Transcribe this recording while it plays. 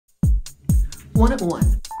One at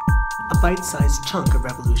one, a bite-sized chunk of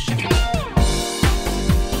revolution.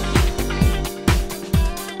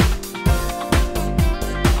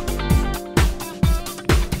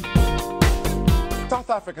 South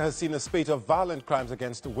Africa has seen a spate of violent crimes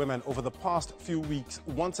against women over the past few weeks,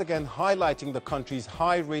 once again highlighting the country's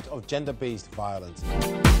high rate of gender-based violence.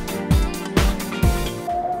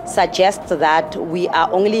 Suggests that we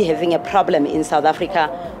are only having a problem in South Africa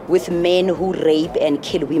with men who rape and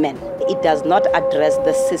kill women. It does not address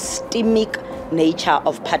the systemic nature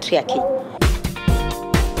of patriarchy.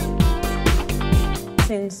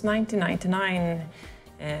 Since 1999,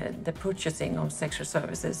 the purchasing of sexual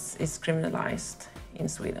services is criminalized in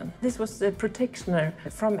Sweden. This was a protection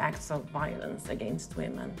from acts of violence against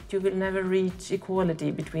women. You will never reach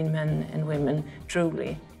equality between men and women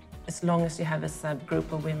truly, as long as you have a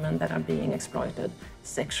subgroup of women that are being exploited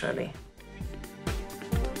sexually.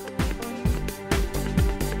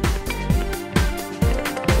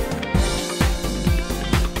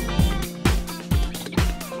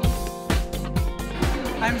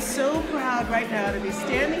 I'm so proud right now to be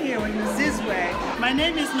standing here with Nozizwe. My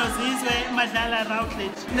name is Nozizwe,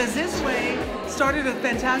 Madlala-Routledge. Nozizwe started a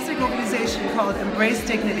fantastic organization called Embrace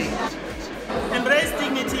Dignity. Embrace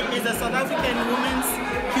Dignity is a South African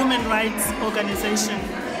women's human rights organization.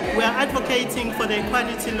 We are advocating for the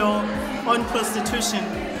equality law on prostitution.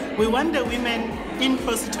 We want the women in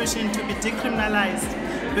prostitution to be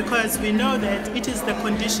decriminalized because we know that it is the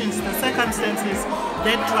conditions, the circumstances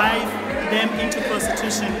that drive them into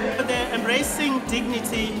prostitution. The Embracing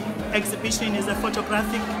Dignity exhibition is a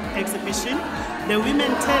photographic exhibition. The women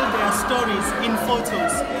tell their stories in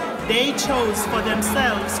photos. They chose for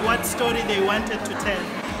themselves what story they wanted to tell.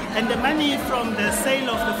 And the money from the sale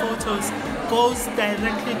of the photos goes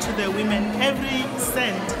directly to the women, every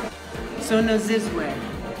cent. So Nozizwe,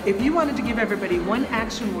 if you wanted to give everybody one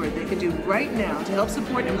action word they can do right now to help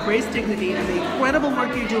support Embrace Dignity and the incredible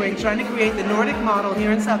work you're doing trying to create the Nordic model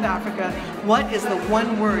here in South Africa, what is the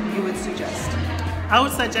one word you would suggest? I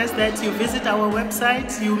would suggest that you visit our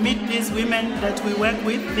website, you meet these women that we work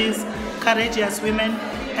with, these courageous women,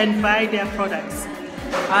 and buy their products.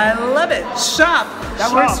 I love it. Shop. That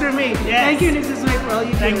Shop. works for me. Yes. Thank you, Nozizwe, for all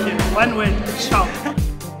you do. Thank you. One word, shop.